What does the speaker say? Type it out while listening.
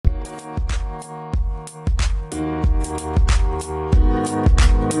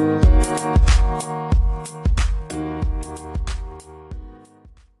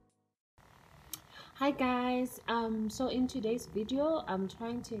So in today's video, I'm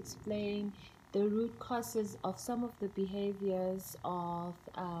trying to explain the root causes of some of the behaviors of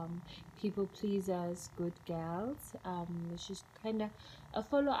people pleasers, good girls, which is kind of a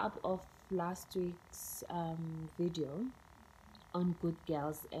follow-up of last week's video on good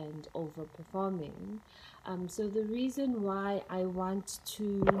girls and overperforming. So the reason why I want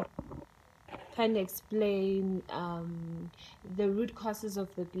to kind of explain the root causes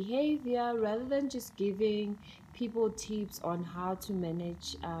of the behavior rather than just giving people tips on how to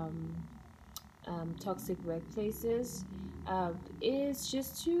manage toxic workplaces, is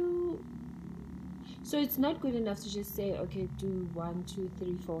just to, so it's not good enough to just say, okay, do 1 2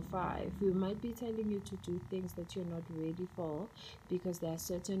 3 4 5. We might be telling you to do things that you're not ready for because there are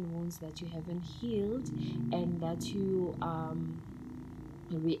certain wounds that you haven't healed and that you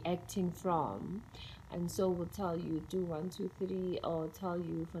reacting from. And so we'll tell you do 1 2 3, or tell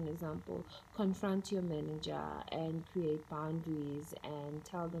you, for an example, confront your manager and create boundaries and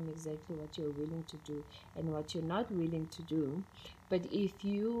tell them exactly what you're willing to do and what you're not willing to do. But if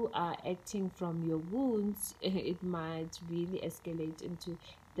you are acting from your wounds, it might really escalate into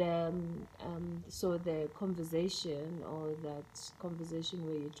the so the conversation, or that conversation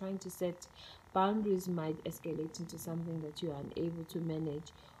where you're trying to set boundaries, might escalate into something that you are unable to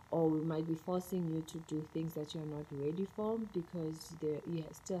manage, or we might be forcing you to do things that you're not ready for because you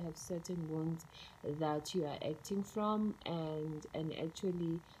still have certain wounds that you are acting from, and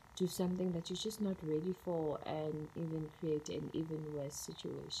actually do something that you're just not ready for and even create an even worse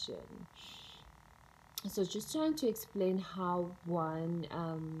situation. So just trying to explain how one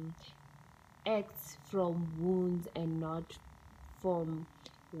acts from wounds and not from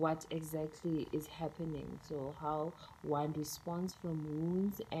what exactly is happening. So how one responds from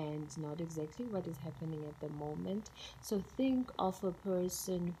wounds and not exactly what is happening at the moment. So think of a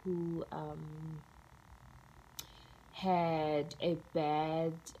person who had a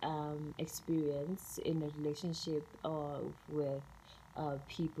bad experience in a relationship with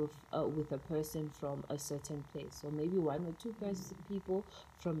people with a person from a certain place, or maybe one or two people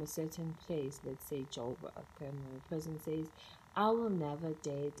from a certain place. Let's say Joburg, and the person says, I will never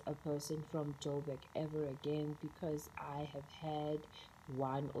date a person from Joburg ever again because I have had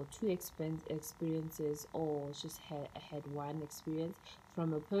one or two experiences, or just had one experience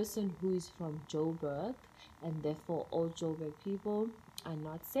from a person who is from Joburg, and therefore all Joburg people are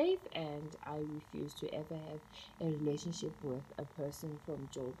not safe, and I refuse to ever have a relationship with a person from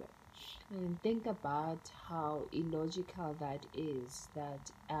Joburg. And think about how illogical that is,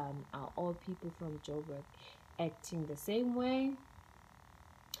 that are all people from Joburg acting the same way?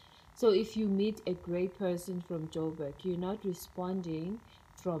 So if you meet a great person from Joburg, you're not responding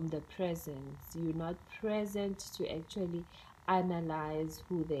from the presence. You're not present to actually analyze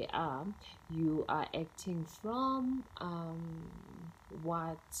who they are. You are acting from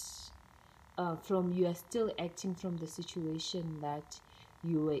you are still acting from the situation that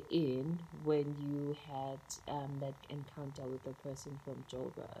you were in when you had that encounter with a person from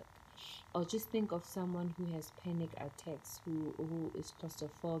Joburg. Or just think of someone who has panic attacks, who is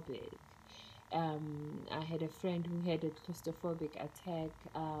claustrophobic. I had a friend who had a claustrophobic attack,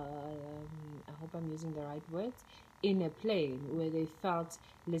 I hope I'm using the right words, in a plane, where they felt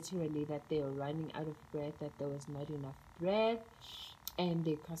literally that they were running out of breath, that there was not enough breath, and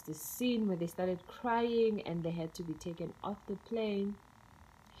they caused a scene where they started crying and they had to be taken off the plane.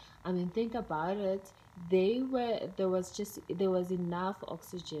 I mean, think about it. There was enough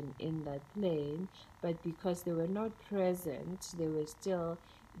oxygen in that plane, but because they were not present, they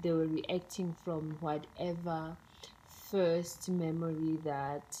were reacting from whatever first memory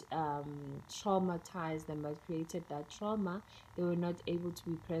that traumatized them, that created that trauma. They were not able to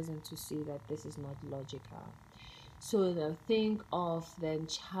be present to see that this is not logical. So the think of then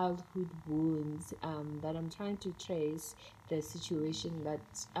childhood wounds, that I'm trying to trace the situation, that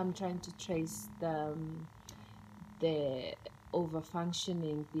I'm trying to trace the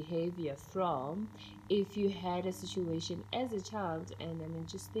over-functioning behavior from. If you had a situation as a child, and I mean,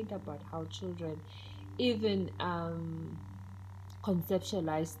 just think about how children even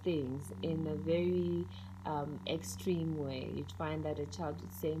conceptualize things in a very extreme way. You'd find that a child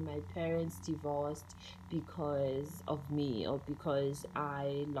would say, my parents divorced because of me, or because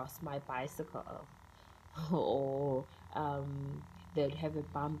I lost my bicycle, or they'd have a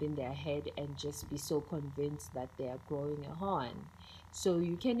bump in their head and just be so convinced that they are growing a horn. So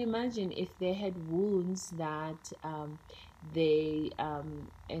you can imagine if they had wounds that they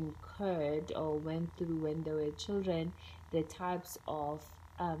incurred or went through when they were children, the types of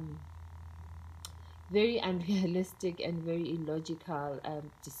very unrealistic and very illogical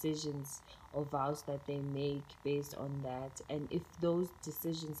decisions or vows that they make based on that. And if those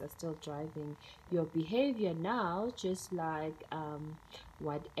decisions are still driving your behavior now, just like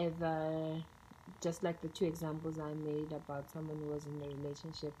whatever, just like the two examples I made about someone who was in a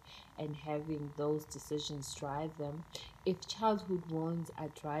relationship and having those decisions drive them, if childhood wounds are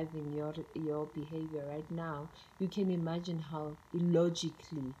driving your behavior right now, you can imagine how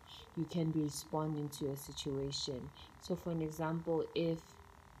illogically you can be responding to a situation. So for an example, if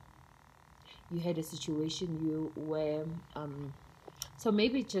you had a situation you where so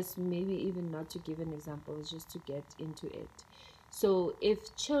maybe even not to give an example, just to get into it. So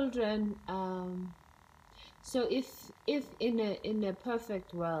if children so if in a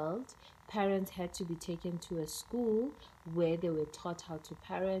perfect world, parents had to be taken to a school where they were taught how to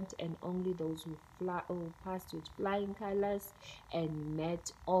parent, and only those who passed with flying colors and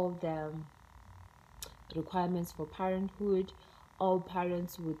met all the requirements for parenthood, all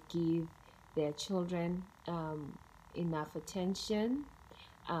parents would give their children enough attention,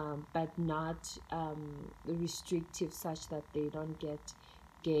 but not restrictive such that they don't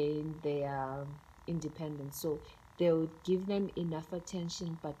gain their independence. So they would give them enough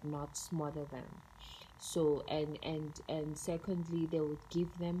attention but not smother them. So and secondly, they would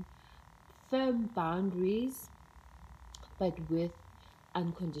give them firm boundaries but with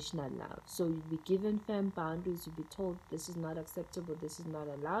unconditional love. So you'll be given firm boundaries, you'll be told this is not acceptable, this is not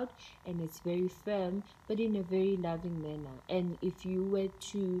allowed, and it's very firm but in a very loving manner. And if you were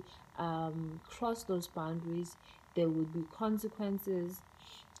to cross those boundaries, there would be consequences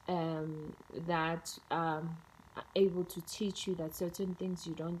that are able to teach you that certain things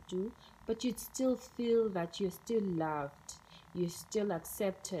you don't do, but you'd still feel that you're still loved, you're still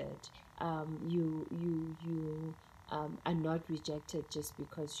accepted, you are not rejected just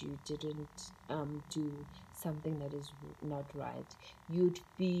because you didn't do something that is not right. You'd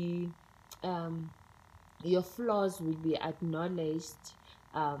be your flaws will be acknowledged,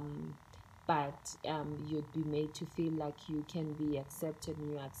 but you'd be made to feel like you can be accepted,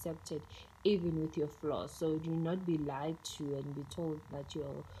 and you're accepted even with your flaws. So do not be lied to and be told that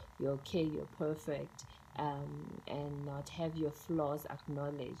you're okay, you're perfect, and not have your flaws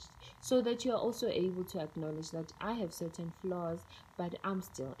acknowledged, so that you're also able to acknowledge that I have certain flaws, but I'm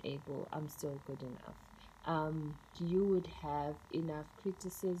still good enough. You would have enough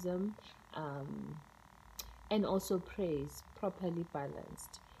criticism, and also praise, properly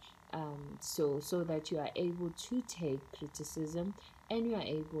balanced, so that you are able to take criticism and you are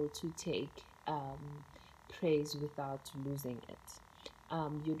able to take praise without losing it.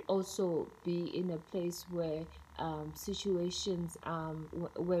 You'd also be in a place where situations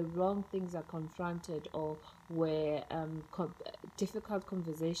where wrong things are confronted, or where difficult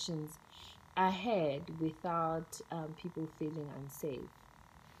conversations are had without people feeling unsafe.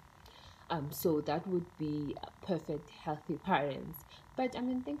 So that would be perfect, healthy parents. But I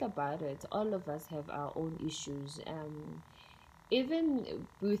mean, think about it. All of us have our own issues. Even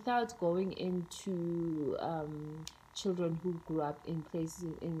without going into children who grew up in places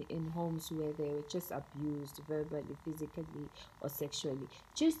in homes where they were just abused verbally, physically, or sexually.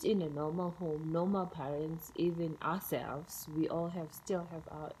 Just in a normal home, normal parents, even ourselves, we all still have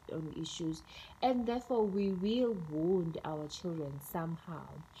our own issues, and therefore we will wound our children somehow.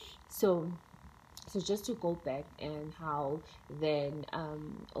 So just to go back, and how then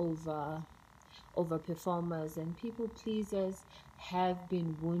over performers and people pleasers have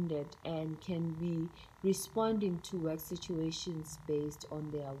been wounded and can be responding to work situations based on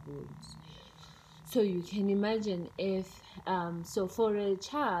their wounds. So you can imagine if so for a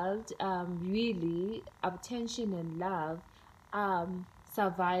child, really attention and love,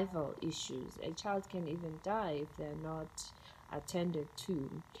 survival issues. A child can even die if they're not attended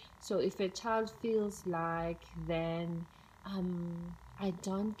to. So if a child feels like, then I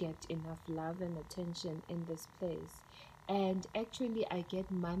don't get enough love and attention in this place, and actually I get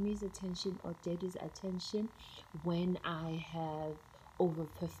mommy's attention or daddy's attention when I have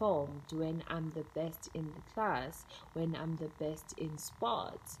overperformed, when I'm the best in the class, when I'm the best in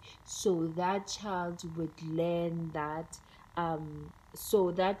sports. So that child would learn that,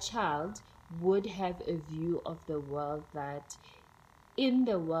 so that child would have a view of the world that in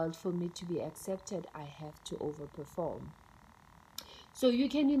the world, for me to be accepted, I have to overperform. So you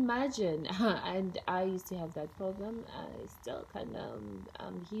can imagine, and I used to have that problem. I still kind of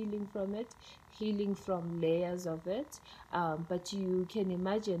healing from it, healing from layers of it. But you can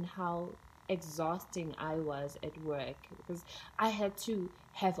imagine how exhausting I was at work, because I had to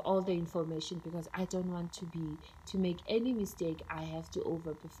have all the information, because I don't want to make any mistake. I have to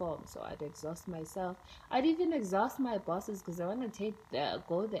overperform, so I'd exhaust myself. I'd even exhaust my bosses because I want to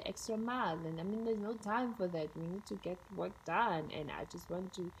go the extra mile, and I mean, there's no time for that. We need to get work done, and I just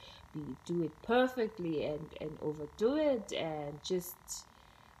want to do it perfectly and overdo it, and just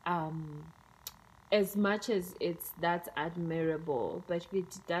um as much as that's admirable, but if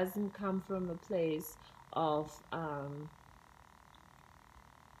it doesn't come from a place of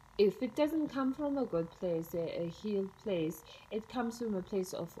if it doesn't come from a good place, a healed place, it comes from a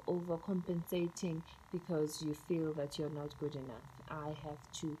place of overcompensating because you feel that you're not good enough. I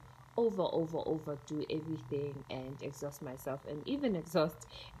have to overdo everything and exhaust myself and even exhaust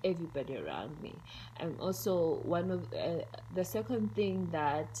everybody around me. And also, one of the second thing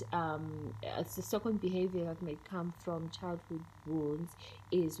that it's the second behavior that may come from childhood wounds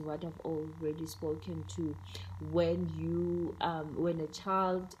is what I've already spoken to. When a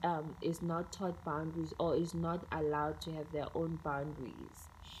child is not taught boundaries or is not allowed to have their own boundaries,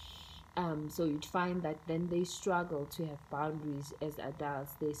 so you'd find that then they struggle to have boundaries as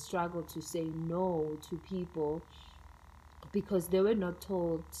adults. They struggle to say no to people because they were not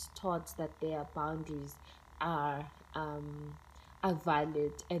taught that their boundaries are um, are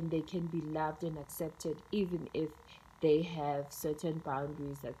valid and they can be loved and accepted, even if they have certain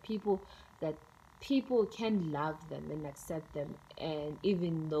boundaries, that people can love them and accept them, and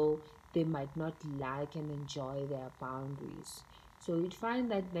even though they might not like and enjoy their boundaries. So you'd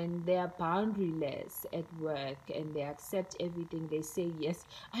find that then they are boundaryless at work and they accept everything. They say yes.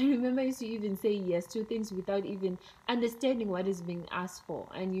 I remember I used to even say yes to things without even understanding what is being asked for,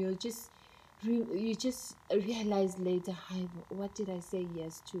 and you just realize later, hi, what did I say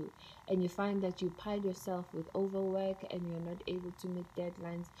yes to? And you find that you pile yourself with overwork and you're not able to meet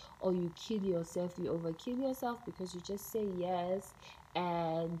deadlines, or you kill yourself, you overkill yourself because you just say yes,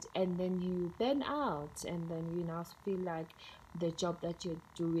 and then you burn out, and then you now feel like the job that you're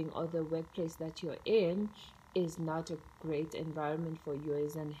doing or the workplace that you're in is not a great environment for you,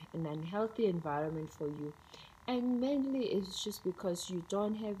 is an unhealthy environment for you. And mainly it's just because you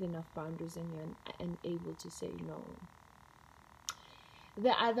don't have enough boundaries and you're unable to say no.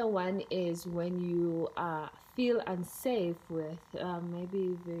 The other one is when you feel unsafe with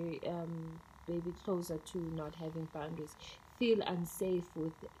maybe closer to not having boundaries. Feel unsafe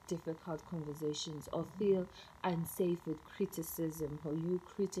with difficult conversations, or feel unsafe with criticism. For you,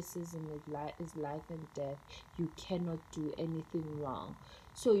 criticism is life and death. You cannot do anything wrong.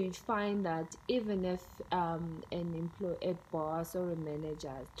 So you find that even if a boss or a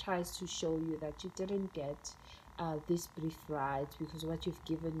manager tries to show you that you didn't get this brief right because what you've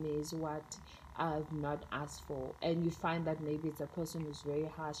given me is what I've not asked for, and you find that maybe it's a person who's very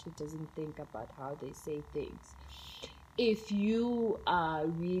harsh, who doesn't think about how they say things. If you are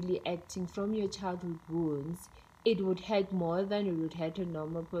really acting from your childhood wounds, it would hurt more than it would hurt a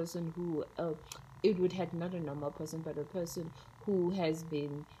normal person who it would hurt not a normal person but a person who has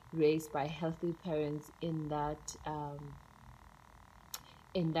been raised by healthy parents in that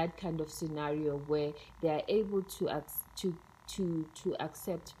kind of scenario where they are able to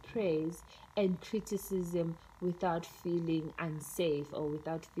accept praise and criticism without feeling unsafe or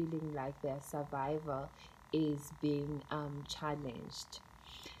without feeling like their survival is being challenged.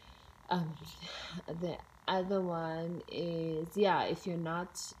 Um, the other one is, yeah, if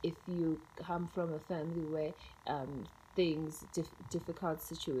you come from a family where difficult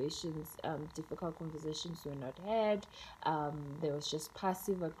situations, difficult conversations were not had, there was just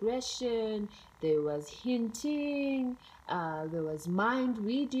passive aggression, there was hinting, there was mind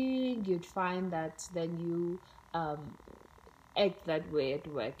reading, you'd find that then you act that way at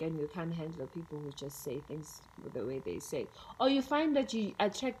work and you can't handle people who just say things the way they say. Or you find that you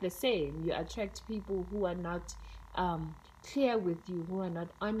attract the same. You attract people who are not clear with you, who are not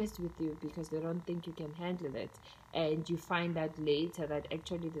honest with you because they don't think you can handle it. And you find out later that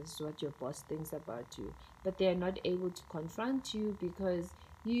actually this is what your boss thinks about you. But they're not able to confront you because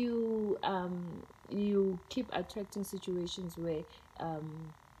you keep attracting situations where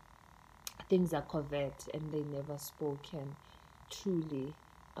things are covert and they never spoken truly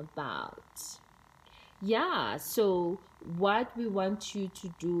about. Yeah, so what we want you to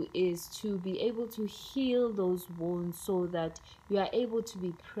do is to be able to heal those wounds so that you are able to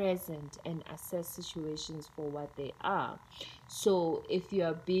be present and assess situations for what they are. So if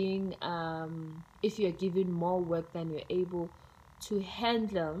you're given more work than you're able to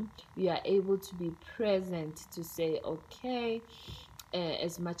handle, you are able to be present to say, okay,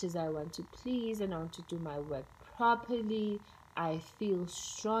 as much as I want to please and I want to do my work properly, I feel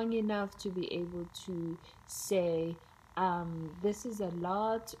strong enough to be able to say, this is a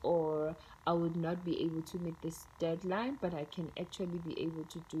lot, or I would not be able to meet this deadline, but I can actually be able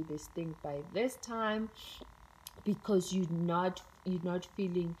to do this thing by this time, because you're not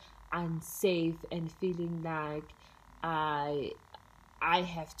feeling unsafe and feeling like I I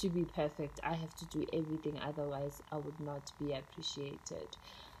have to be perfect. I have to do everything, otherwise I would not be appreciated.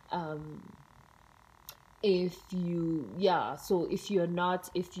 Um, if you yeah so if you're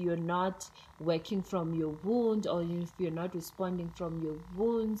not working from your wound, or if you're not responding from your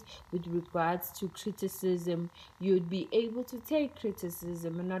wounds with regards to criticism, you'd be able to take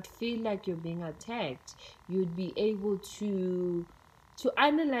criticism and not feel like you're being attacked. You'd be able to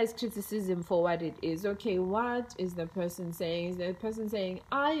analyze criticism for what it is. Okay, what is the person saying? Is the person saying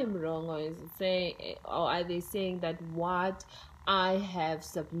I am wrong, or is it saying, or are they saying that what I have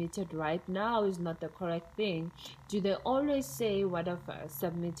submitted right now is not the correct thing? Do they always say what I've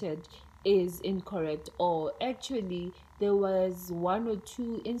submitted is incorrect, or actually there was one or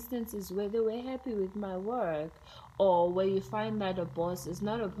two instances where they were happy with my work? Or where you find that your boss is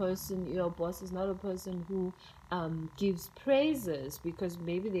not a person who gives praises, because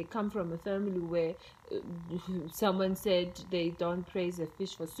maybe they come from a family where someone said they don't praise a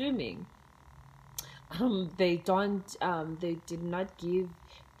fish for swimming. They did not give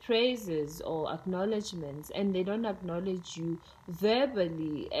praises or acknowledgments, and they don't acknowledge you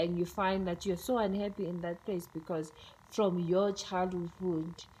verbally, and you find that you're so unhappy in that place because from your childhood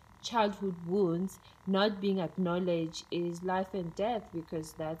wounds, not being acknowledged is life and death,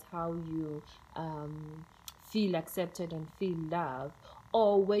 because that's how you feel accepted and feel loved.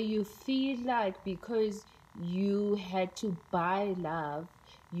 Or where you feel like because you had to buy love,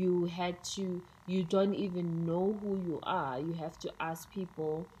 you don't even know who you are. You have to ask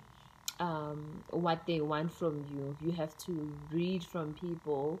people what they want from you. You have to read from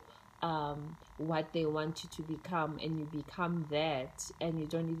people what they want you to become, and you become that, and you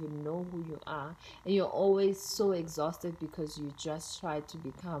don't even know who you are, and you're always so exhausted because you just try to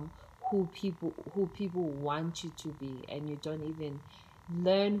become who people want you to be, and you don't even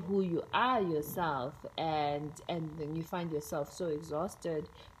learn who you are yourself, and then you find yourself so exhausted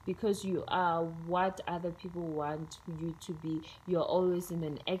because you are what other people want you to be. You're always in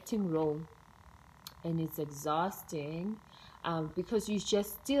an acting role, and it's exhausting, because you're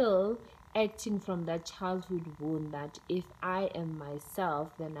just still acting from that childhood wound that if I am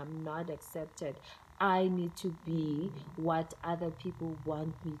myself, then I'm not accepted. I need to be what other people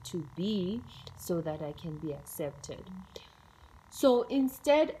want me to be so that I can be accepted. So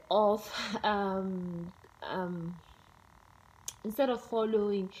um, um, instead of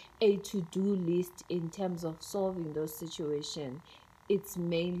following a to-do list in terms of solving those situations, it's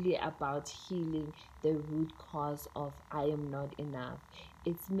mainly about healing the root cause of I am not enough.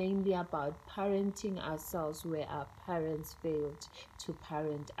 It's mainly about parenting ourselves where our parents failed to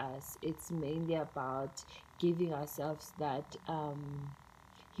parent us. It's mainly about giving ourselves that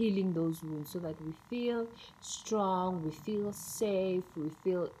healing those wounds so that we feel strong, we feel safe, we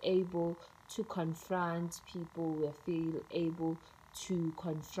feel able to confront people, we feel able to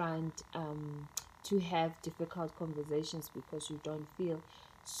confront, to have difficult conversations, because you don't feel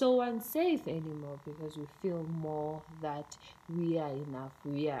so unsafe anymore, because we feel more that we are enough,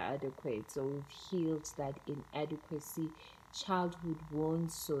 we are adequate. So we've healed that inadequacy childhood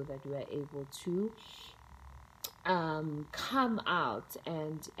wounds so that we're able to come out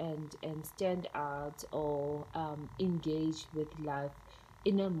and stand out, or engage with life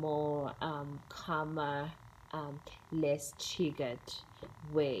in a more calmer, less triggered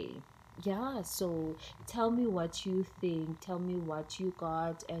way. Yeah, so tell me what you think, tell me what you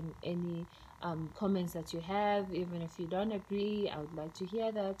got, and any comments that you have. Even if you don't agree, I would like to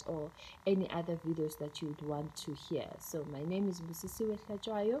hear that, or any other videos that you would want to hear. So my name is Busisiwe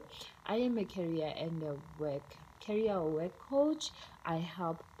Hlajwayo. I am a career or work coach. I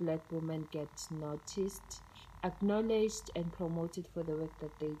help Black women get noticed, acknowledged, and promoted for the work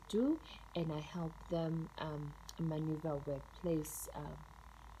that they do, and I help them maneuver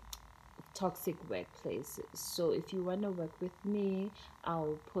toxic workplaces. So if you want to work with me,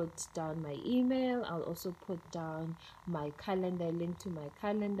 I'll put down my email. I'll also put down my calendar, link to my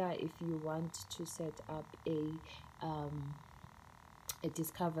calendar, if you want to set up a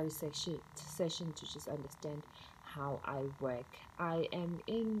discovery session to just understand how I work. I am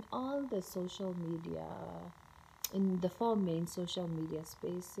in all the social media, in the four main social media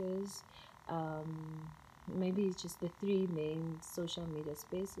spaces. Maybe it's just the three main social media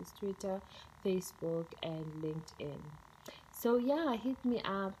spaces: Twitter, Facebook, and LinkedIn. So yeah, hit me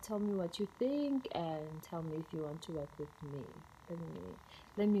up, tell me what you think, and tell me if you want to work with me.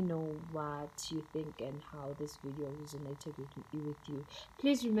 Let me know what you think and how this video resonated with you.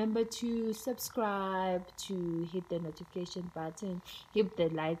 Please remember to subscribe, to hit the notification button, hit the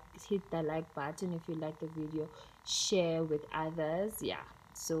like button if you like the video, share with others. Yeah,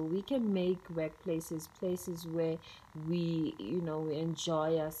 so we can make workplaces places where we, we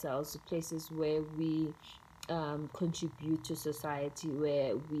enjoy ourselves, places where we contribute to society,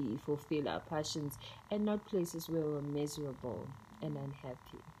 where we fulfill our passions, and not places where we're miserable and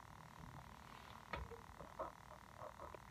unhappy.